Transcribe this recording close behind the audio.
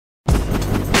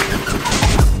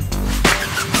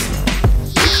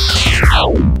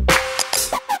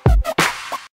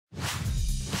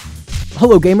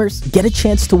Hello gamers, get a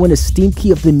chance to win a Steam key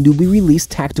of the newly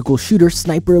released tactical shooter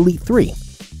Sniper Elite 3.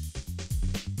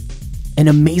 An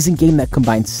amazing game that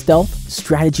combines stealth,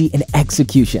 strategy, and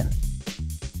execution.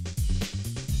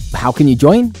 How can you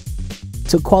join?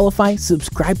 To qualify,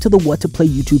 subscribe to the Whatoplay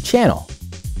YouTube channel.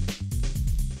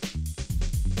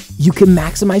 You can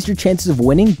maximize your chances of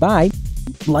winning by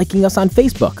liking us on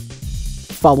Facebook,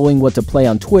 following Whatoplay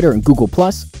on Twitter and Google+,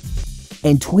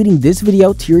 and tweeting this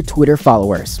video to your Twitter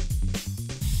followers.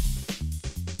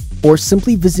 Or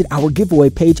simply visit our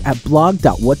giveaway page at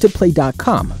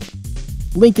blog.whatoplay.com.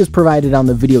 Link is provided on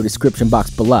the video description box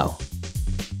below.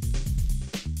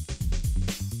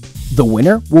 The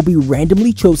winner will be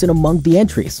randomly chosen among the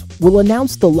entries. We'll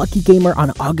announce the lucky gamer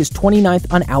on August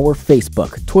 29th on our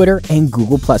Facebook, Twitter, and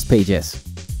Google+ pages.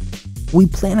 We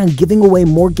plan on giving away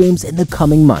more games in the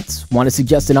coming months. Want to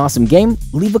suggest an awesome game?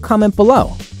 Leave a comment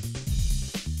below.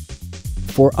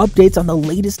 For updates on the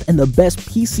latest and the best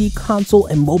PC, console,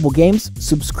 and mobile games,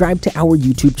 subscribe to our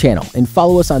YouTube channel and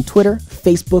follow us on Twitter,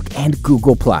 Facebook, and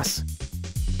Google+.